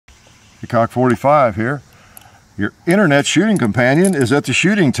the Cock 45 here. Your internet shooting companion is at the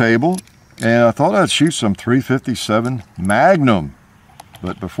shooting table, and I thought I'd shoot some 357 Magnum.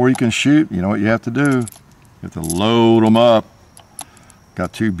 But before you can shoot, you know what you have to do? You have to load them up.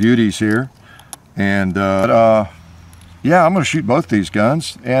 Got two beauties here. And yeah, I'm going to shoot both these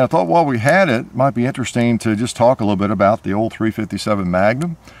guns. And I thought while we had it might be interesting to just talk a little bit about the old 357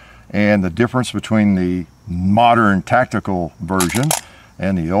 Magnum and the difference between the modern tactical version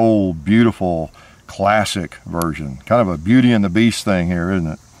and the old beautiful classic version. Kind of a Beauty and the Beast thing here, isn't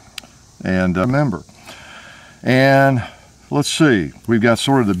it? And remember. And let's see, we've got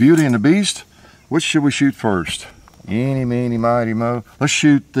sort of the Beauty and the Beast. Which should we shoot first? Eeny, meeny, miny, mo. Let's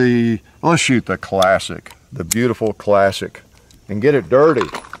shoot the classic, the beautiful classic, and get it dirty.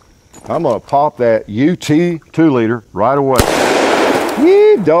 I'm gonna pop that UT 2-liter right away.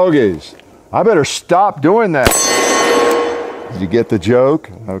 Yee, doggies. I better stop doing that. Did you get the joke?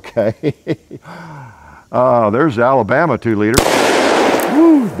 Okay. There's the Alabama 2-liter.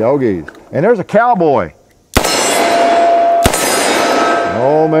 Woo, doggies. And there's a cowboy.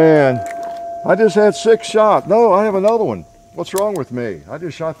 Oh man, I just had 6 shots. No, I have another one. What's wrong with me? I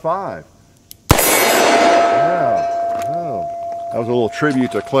just shot 5. Yeah, oh. That was a little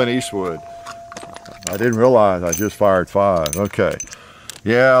tribute to Clint Eastwood. I didn't realize I just fired 5. Okay.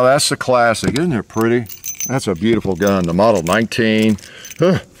 Yeah, that's the classic. Isn't it pretty? That's a beautiful gun. The Model 19.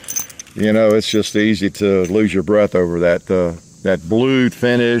 You know, it's just easy to lose your breath over that that blued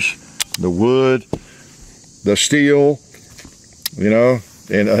finish, the wood, the steel, you know,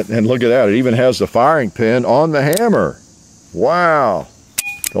 and look at that. It even has the firing pin on the hammer. Wow.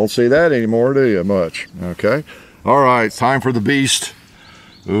 Don't see that anymore, do you, much? Okay. All right, it's time for the Beast.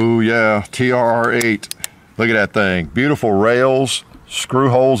 Ooh, yeah, TRR8. Look at that thing. Beautiful rails, screw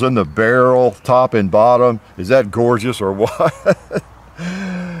holes in the barrel, top and bottom. Is that gorgeous or what?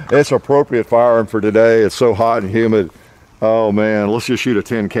 It's appropriate firearm for today. It's so hot and humid. Oh man, let's just shoot a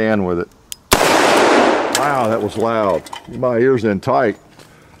tin can with it. Wow, that was loud. My ears in tight.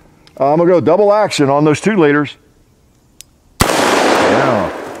 I'm gonna go double action on those 2-liters.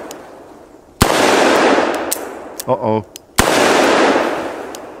 Yeah. Uh-oh.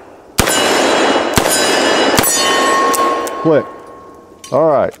 Click. All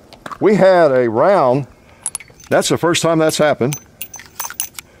right. We had a round. That's the first time that's happened.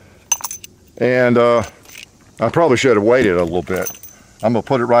 And I probably should have waited a little bit. I'm gonna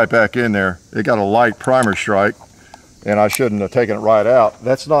put it right back in there. It got a light primer strike, and I shouldn't have taken it right out.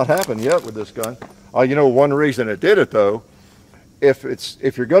 That's not happened yet with this gun. You know, one reason it did it though, if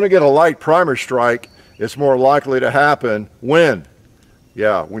you're gonna get a light primer strike, it's more likely to happen when?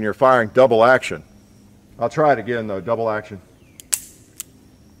 Yeah, when you're firing double action. I'll try it again though, double action.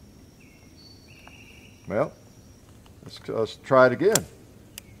 Well, let's try it again.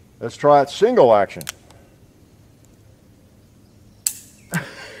 Let's try it single action.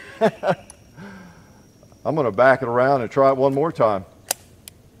 I'm going to back it around and try it one more time.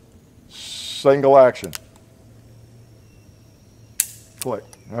 Single action. Click.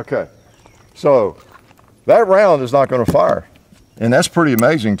 Okay. So that round is not going to fire. And that's pretty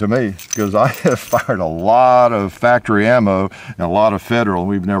amazing to me because I have fired a lot of factory ammo and a lot of federal. And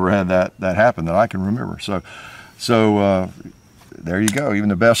we've never had that happen that I can remember. So there you go. Even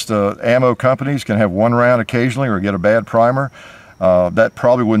the best ammo companies can have one round occasionally or get a bad primer. That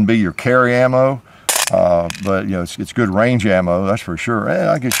probably wouldn't be your carry ammo, but you know it's good range ammo, that's for sure.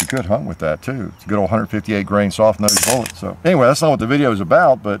 I guess you could hunt with that too. It's a good old 158 grain soft nose bullet. So anyway, that's not what the video is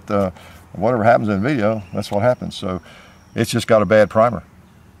about, but whatever happens in the video, that's what happens. So it's just got a bad primer.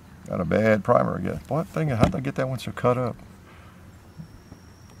 Got a bad primer again. What thing? How did I get that one so cut up?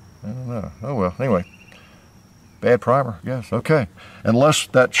 I don't know. Oh well. Anyway. Bad primer, yes, okay. Unless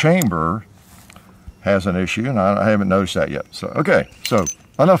that chamber has an issue, and I haven't noticed that yet. So, okay, so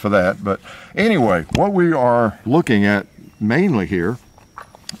enough of that. But anyway, what we are looking at mainly here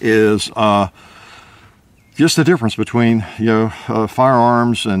is just the difference between, you know,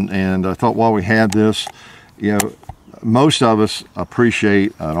 firearms and I thought while we had this, you know, most of us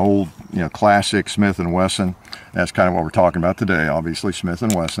appreciate an old, you know, classic Smith & Wesson. That's kind of what we're talking about today, obviously, Smith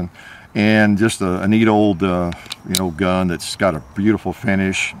 & Wesson. And just a neat old, you know, gun that's got a beautiful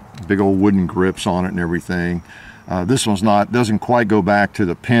finish, big old wooden grips on it and everything. This one's doesn't quite go back to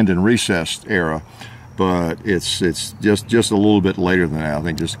the pinned and recessed era, but it's just a little bit later than that. I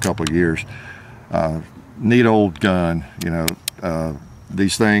think just a couple of years. Neat old gun, you know.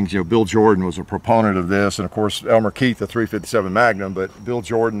 These things, you know, Bill Jordan was a proponent of this, and of course Elmer Keith, the 357 Magnum. But Bill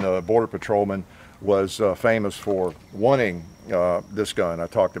Jordan, the border patrolman, was famous for wanting this gun. I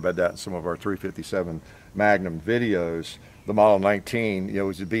talked about that in some of our 357 Magnum videos. the Model 19, you know,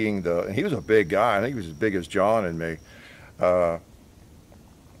 was being and he was a big guy. I think he was as big as John and me.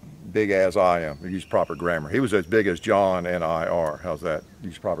 Big as I am, use proper grammar. He was as big as John and I are. How's that?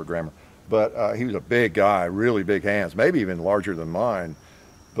 Use proper grammar. But he was a big guy, really big hands, maybe even larger than mine.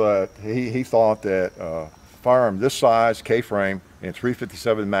 But he thought that firearm this size, K-frame, and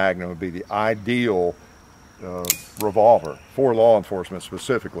 357 Magnum would be the ideal revolver for law enforcement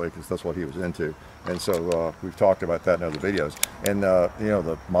specifically, because that's what he was into. And so we've talked about that in other videos. And you know,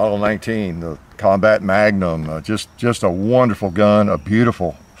 the Model 19, the Combat Magnum, just a wonderful gun, a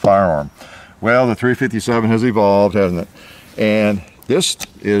beautiful firearm. Well, the 357 has evolved, hasn't it? And this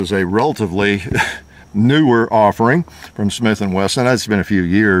is a relatively newer offering from Smith & Wesson. It's been a few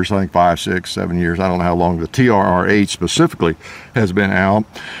years, I think 5, 6, 7 years. I don't know how long the TRR-8 specifically has been out,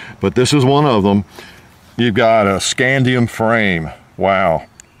 but this is one of them. You've got a scandium frame. Wow.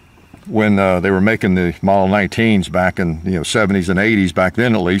 When they were making the Model 19s back in, you know, 70s and 80s, back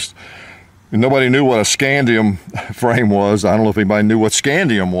then at least, nobody knew what a scandium frame was. I don't know if anybody knew what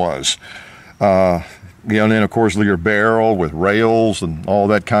scandium was. You know, and then of course your barrel with rails and all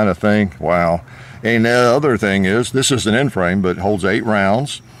that kind of thing. Wow. And the other thing is, this is an end frame, but it holds 8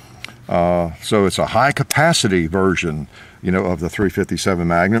 rounds. So it's a high capacity version, you know, of the 357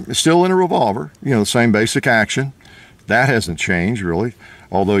 Magnum. It's still in a revolver, you know, the same basic action. That hasn't changed really,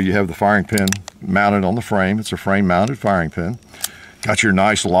 although you have the firing pin mounted on the frame. It's a frame mounted firing pin. Got your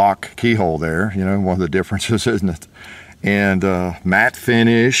nice lock keyhole there, you know, one of the differences, isn't it? And matte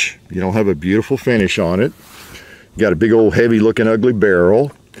finish, you know, have a beautiful finish on it. You got a big old heavy looking ugly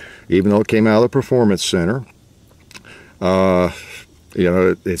barrel, even though it came out of the Performance Center. You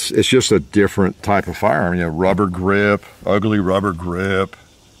know, it's just a different type of firearm. You know, rubber grip, ugly rubber grip.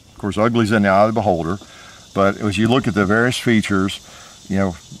 Of course, ugly's in the eye of the beholder. But as you look at the various features, you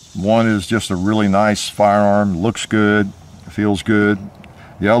know, one is just a really nice firearm, looks good, feels good.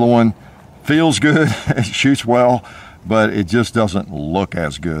 The other one feels good, it shoots well, but it just doesn't look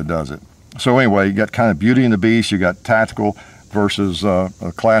as good, does it? So anyway, you got kind of Beauty and the Beast, you got tactical versus a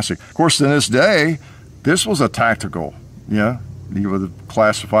classic. Of course, in this day, this was a tactical, yeah. You would have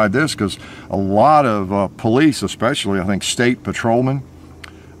classified this because a lot of police, especially, I think state patrolmen,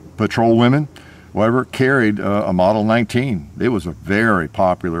 patrolwomen, whatever, carried a Model 19. It was a very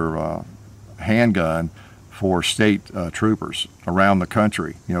popular handgun for state troopers around the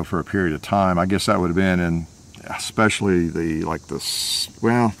country, you know, for a period of time. I guess that would have been in, especially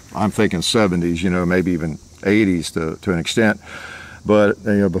well, I'm thinking 70s, you know, maybe even 80s to an extent, but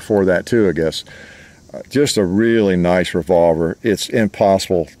you know, before that too, I guess. Just a really nice revolver. It's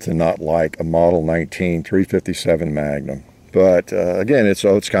impossible to not like a Model 19 357 Magnum. But again, it's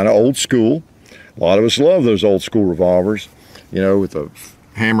kind of old school. A lot of us love those old school revolvers, you know, with the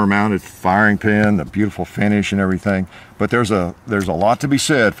hammer mounted firing pin, the beautiful finish and everything. But there's a lot to be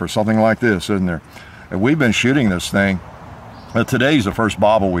said for something like this, isn't there? And we've been shooting this thing. Today's the first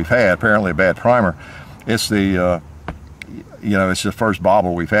bobble we've had, apparently a bad primer. It's the you know, it's the first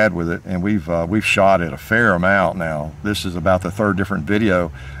bobble we've had with it, and we've shot it a fair amount now. This is about the 3rd different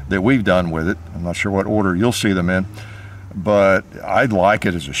video that we've done with it. I'm not sure what order you'll see them in, but I'd like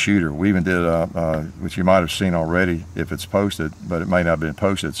it as a shooter. We even did which you might have seen already if it's posted, but it may not have been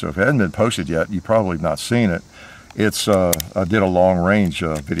posted. So if it hasn't been posted yet, you probably have not seen it. It's I did a long range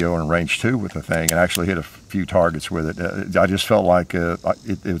video in range 2 with the thing, and actually hit a few targets with it. I just felt like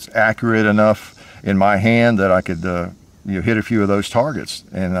it was accurate enough in my hand that I could you know, hit a few of those targets,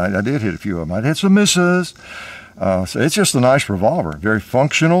 and I did hit a few of them. I hit some misses. So it's just a nice revolver, very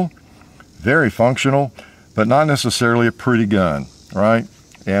functional, but not necessarily a pretty gun, right?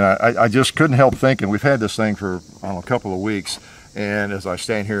 And I just couldn't help thinking, we've had this thing for, I don't know, a couple of weeks, and as I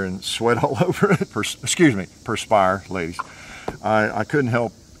stand here and sweat all over it, perspire, ladies, I couldn't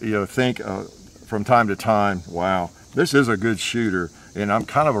help, you know, think from time to time, wow, this is a good shooter. And I'm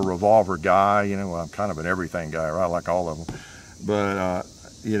kind of a revolver guy, you know, I'm kind of an everything guy, right? I like all of them. But,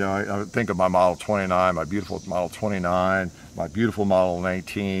 you know, I think of my Model 29, my beautiful Model 29, my beautiful Model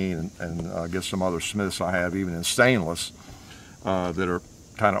 19, and I guess some other Smiths I have, even in stainless, that are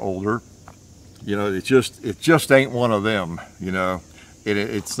kind of older. You know, it just ain't one of them, you know.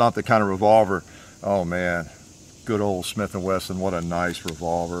 It's not the kind of revolver, oh man, good old Smith & Wesson, what a nice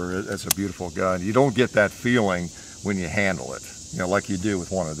revolver. It's a beautiful gun. You don't get that feeling when you handle it, you know, like you do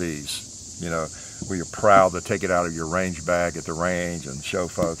with one of these, you know, where you're proud to take it out of your range bag at the range and show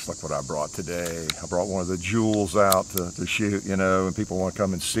folks, like what I brought today. I brought one of the jewels out to shoot, you know, and people want to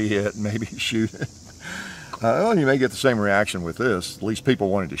come and see it and maybe shoot it. Well, you may get the same reaction with this, at least people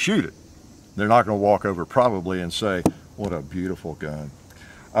wanting to shoot it. They're not going to walk over probably and say, what a beautiful gun.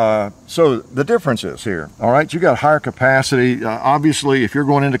 So the difference is here, all right, you got higher capacity. Obviously, if you're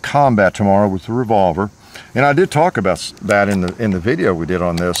going into combat tomorrow with the revolver, and I did talk about that in the video we did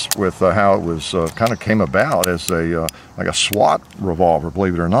on this, with how it was kind of came about as a like a SWAT revolver,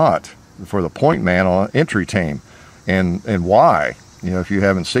 believe it or not, for the point man on entry team, and why. You know, if you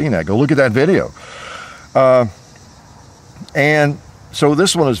haven't seen that, go look at that video. And so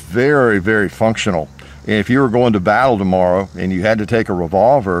this one is very, very functional. If you were going to battle tomorrow and you had to take a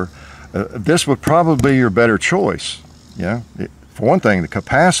revolver, this would probably be your better choice. Yeah, for one thing, the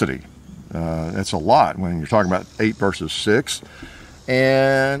capacity. That's a lot when you're talking about 8 versus 6,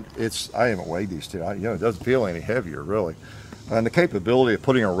 and I haven't weighed these two. It doesn't feel any heavier really, and the capability of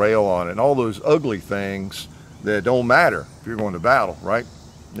putting a rail on it and all those ugly things that don't matter if you're going to battle, right?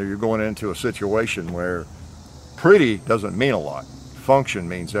 You're going into a situation where pretty doesn't mean a lot. Function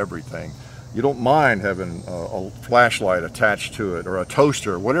means everything. You don't mind having a flashlight attached to it, or a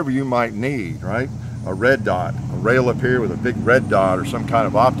toaster, whatever you might need, right? A red dot, a rail up here with a big red dot or some kind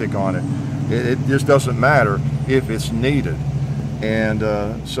of optic on it. It just doesn't matter if it's needed. And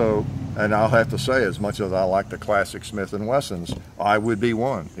and I'll have to say, as much as I like the classic Smith & Wessons, I would be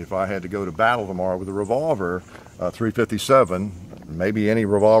one if I had to go to battle tomorrow with a revolver, 357, maybe any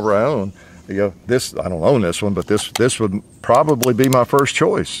revolver I own. You know, this, I don't own this one, but this would probably be my first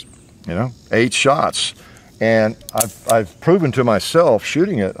choice. You know, 8 shots. And I've proven to myself,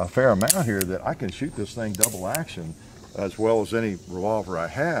 shooting it a fair amount here, that I can shoot this thing double action as well as any revolver I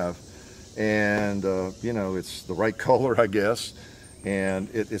have. And you know, it's the right color, I guess, and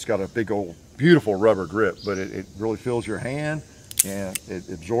it's got a big old beautiful rubber grip, but it really fills your hand, and it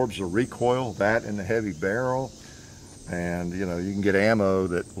absorbs the recoil, that and the heavy barrel. And you know, you can get ammo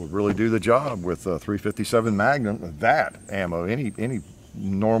that will really do the job with 357 Magnum. That ammo, any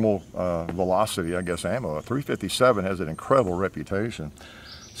normal velocity, I guess, ammo. A 357 has an incredible reputation.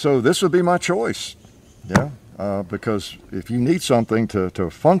 So this would be my choice, yeah, because if you need something to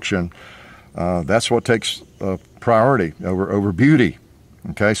function, that's what takes priority over beauty.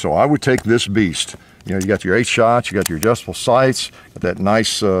 Okay, so I would take this beast. You know, you got your 8 shots, you got your adjustable sights, got that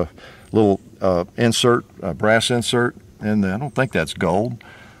nice little insert, brass insert, and I don't think that's gold.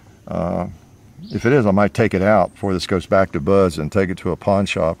 If it is, I might take it out before this goes back to Bud's and take it to a pawn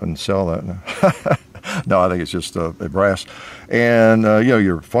shop and sell that. No, I think it's just a brass. And you know,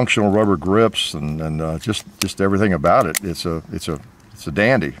 your functional rubber grips and just everything about it. It's a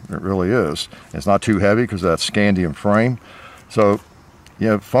dandy. It really is. It's not too heavy because of that scandium frame. So, you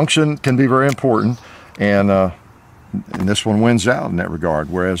know, function can be very important, and this one wins out in that regard.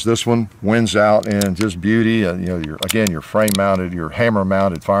 Whereas this one wins out in just beauty. You know, your frame-mounted, your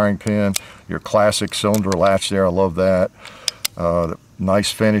hammer-mounted firing pin, your classic cylinder latch there. I love that. The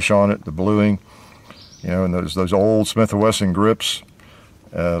nice finish on it, the bluing. You know, and those old Smith & Wesson grips.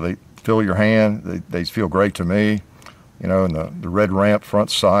 They fill your hand. They feel great to me. You know, and the red ramp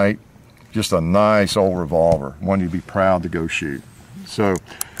front sight. Just a nice old revolver, one you'd be proud to go shoot. So,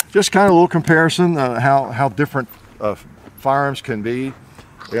 just kind of a little comparison how different firearms can be,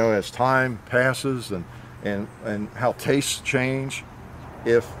 you know, as time passes, and how tastes change.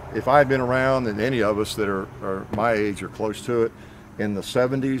 If I had been around, and any of us that are my age or close to it, in the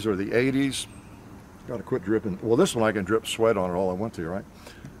 70s or the 80s, got to quit dripping. Well, this one I can drip sweat on it all I want to, right?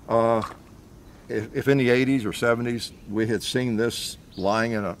 If in the 80s or 70s we had seen this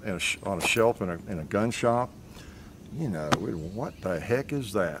lying on a shelf in a gun shop, you know, what the heck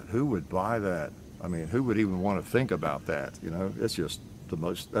is that? Who would buy that? I mean, who would even want to think about that? You know, it's just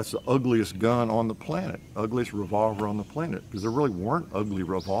that's the ugliest gun on the planet, ugliest revolver on the planet, because there really weren't ugly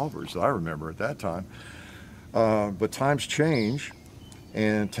revolvers that I remember at that time. But times change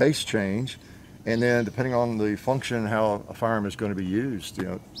and tastes change, and then depending on the function and how a firearm is going to be used, you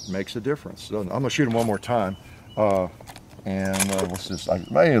know, it makes a difference. So I'm going to shoot them one more time. Let's just,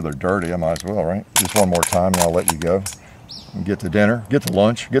 maybe they're dirty, I might as well, right? Just one more time and I'll let you go. And get to dinner, get to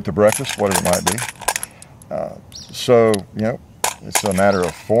lunch, get to breakfast, whatever it might be. So, you know, it's a matter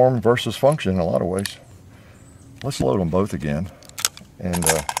of form versus function in a lot of ways. Let's load them both again. And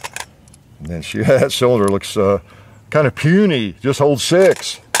then that cylinder looks kind of puny, just holds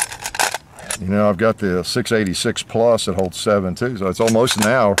 6. You know, I've got the 686 Plus that holds 7 too, so it's almost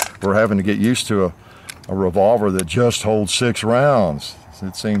now we're having to get used to a revolver that just holds 6 rounds.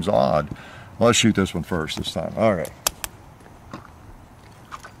 It seems odd. Let's shoot this one first this time. All right.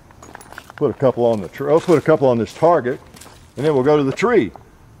 Put a couple on I'll put a couple on this target, and then we'll go to the tree.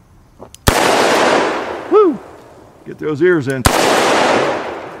 Woo! Get those ears in.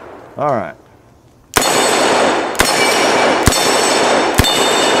 All right.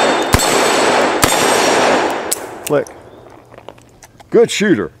 Click. Good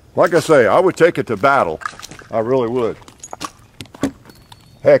shooter. Like I say, I would take it to battle. I really would.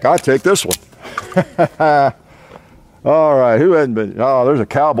 Heck, I'd take this one. All right, who hasn't been? Oh, there's a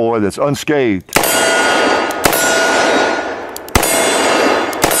cowboy that's unscathed.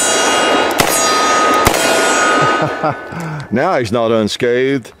 Now he's not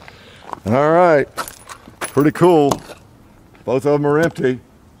unscathed. All right, pretty cool. Both of them are empty,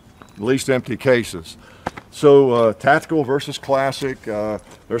 at least empty cases. So tactical versus classic,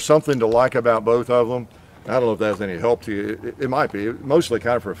 there's something to like about both of them. I don't know if that has any help to you. It might be, mostly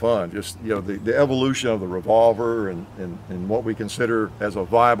kind of for fun. Just, you know, the evolution of the revolver and what we consider as a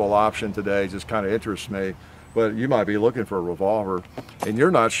viable option today just kind of interests me. But you might be looking for a revolver and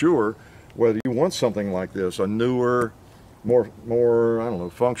you're not sure whether you want something like this, a newer, more I don't know,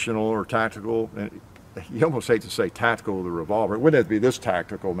 functional or tactical. And you almost hate to say tactical, the revolver. It wouldn't have to be this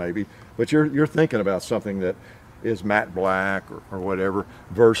tactical maybe, but you're thinking about something that is matte black or whatever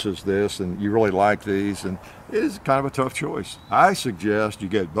versus this, and you really like these, and it is kind of a tough choice. I suggest you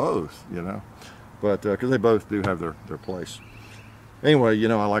get both, you know, but because they both do have their place. Anyway, you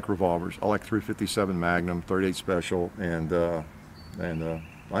know, I like revolvers. I like 357 Magnum, 38 Special, and I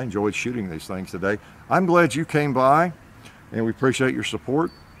enjoyed shooting these things today. I'm glad you came by, and we appreciate your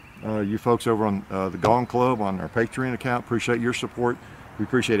support. You folks over on the Gong Club on our Patreon account, appreciate your support. We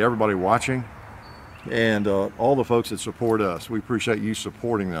appreciate everybody watching. And all the folks that support us, we appreciate you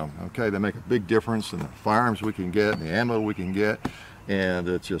supporting them. Okay, they make a big difference in the firearms we can get, and the ammo we can get, and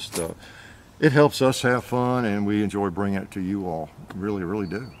it just it helps us have fun, and we enjoy bringing it to you all. Really, really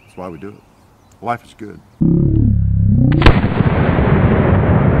do. That's why we do it. Life is good.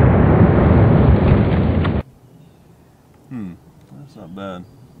 That's not bad.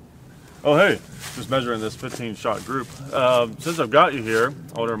 Oh hey, just measuring this 15-shot group. Since I've got you here,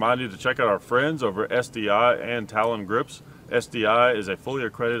 I want to remind you to check out our friends over at SDI and Talon Grips. SDI is a fully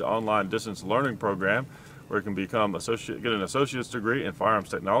accredited online distance learning program where you can get an associate's degree in firearms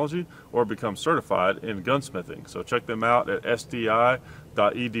technology or become certified in gunsmithing. So check them out at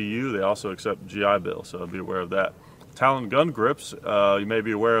sdi.edu. They also accept GI Bill, so be aware of that. Talon gun grips, you may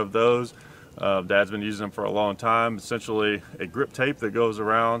be aware of those. Dad's been using them for a long time. Essentially a grip tape that goes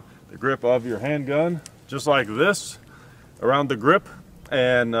around the grip of your handgun, just like this, around the grip,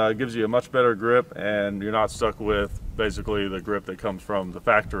 and gives you a much better grip, and you're not stuck with basically the grip that comes from the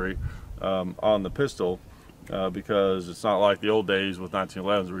factory on the pistol, because it's not like the old days with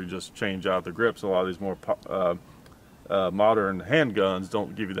 1911s where you just change out the grips. A lot of these more modern handguns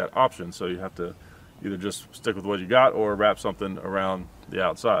don't give you that option, so you have to either just stick with what you got or wrap something around the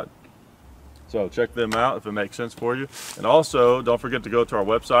outside. So check them out if it makes sense for you. And also, don't forget to go to our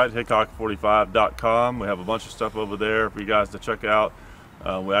website, hickok45.com. We have a bunch of stuff over there for you guys to check out.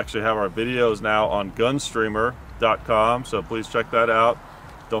 We actually have our videos now on gunstreamer.com, so please check that out.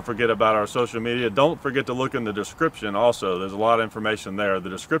 Don't forget about our social media. Don't forget to look in the description also. There's a lot of information there. The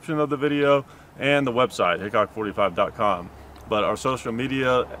description of the video and the website, hickok45.com. But our social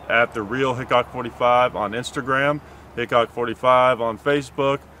media at The Real Hickok45 on Instagram, Hickok45 on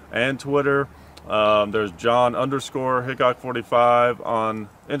Facebook and Twitter. There's John_Hickok45 on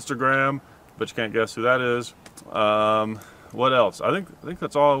Instagram, but you can't guess who that is. What else? I think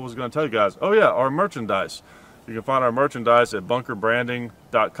that's all I was going to tell you guys. Oh yeah, our merchandise. You can find our merchandise at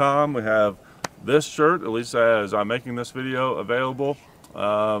bunkerbranding.com. We have this shirt, at least as I'm making this video, available,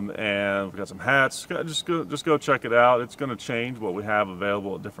 and we've got some hats. Just go check it out. It's going to change what we have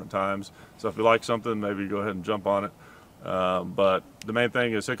available at different times. So if you like something, maybe go ahead and jump on it. But the main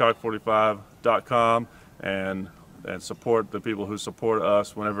thing is hickok45.com and support the people who support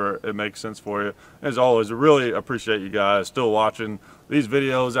us whenever it makes sense for you. As always, I really appreciate you guys still watching these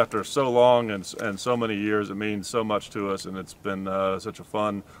videos after so long and so many years. It means so much to us, and it's been such a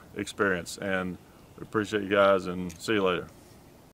fun experience, and we appreciate you guys, and see you later.